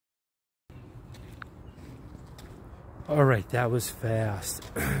All right, that was fast.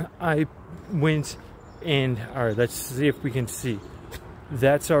 I went and, all right, let's see if we can see.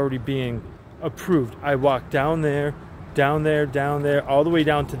 That's already being approved. I walked down there, all the way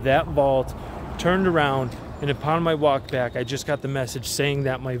down to that vault, turned around, and upon my walk back, I just got the message saying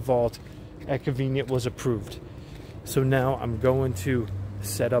that my vault at Convenient was approved. So now I'm going to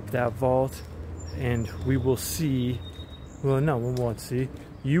set up that vault, and we will see, well, no, we won't see.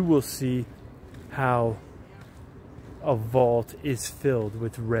 You will see how a vault is filled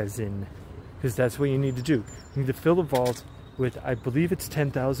with resin, because that's what you need to do. You need to fill the vault with, I believe it's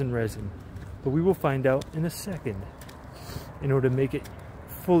 10,000 resin, but we will find out in a second in order to make it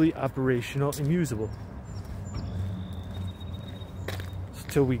fully operational and usable. So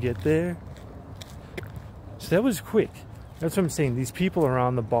till we get there. So that was quick. That's what I'm saying. These people are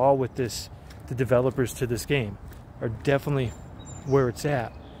on the ball with this. The developers to this game are definitely where it's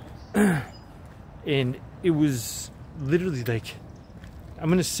at. And it was literally like, I'm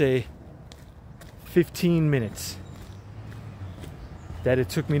gonna say 15 minutes that it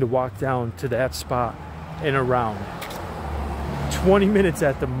took me to walk down to that spot and around. 20 minutes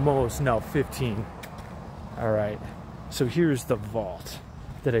at the most, no, 15. All right, so here's the vault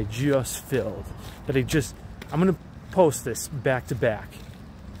that I just filled, I'm gonna post this back to back.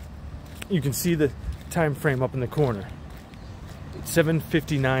 You can see the time frame up in the corner. It's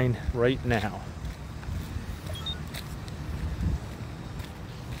 7:59 right now.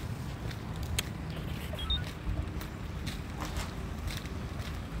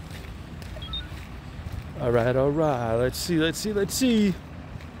 All right. Let's see.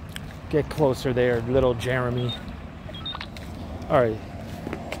 Get closer there, little Jeremy. All right.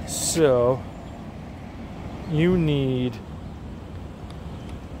 So you need,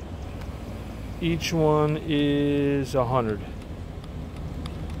 each one is 100.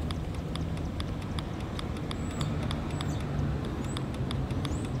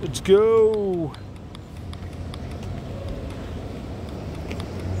 Let's go.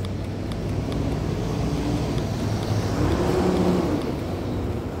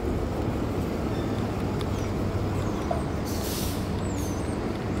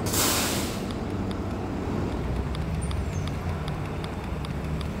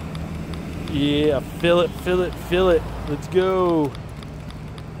 Yeah, fill it. Let's go.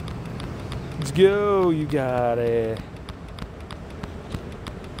 You got it.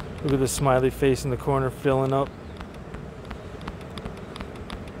 Look at the smiley face in the corner filling up.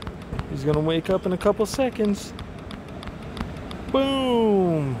 He's gonna wake up in a couple seconds.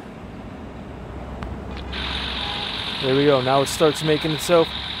 Boom. There we go. Now it starts making itself,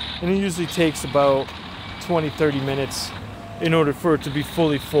 and it usually takes about 20-30 minutes in order for it to be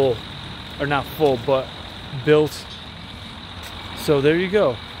fully full. Or not full, but built. So there you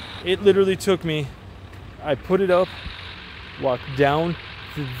go. It literally took me, I put it up, walked down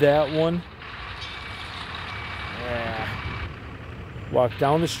to that one, walked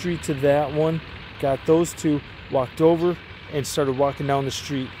down the street to that one, got those two, walked over and started walking down the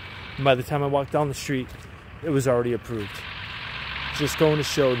street. And by the time I walked down the street, it was already approved. Just going to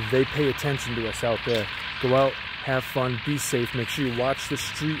show that they pay attention to us out there. Go out, have fun, be safe. Make sure you watch the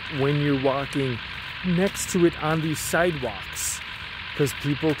street when you're walking next to it on these sidewalks, because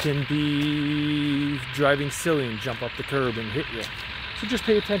people can be driving silly and jump up the curb and hit you. So just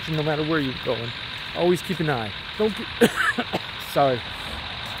pay attention no matter where you're going. Always keep an eye.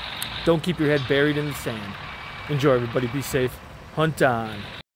 Don't keep your head buried in the sand. Enjoy, everybody. Be safe. Hunt on.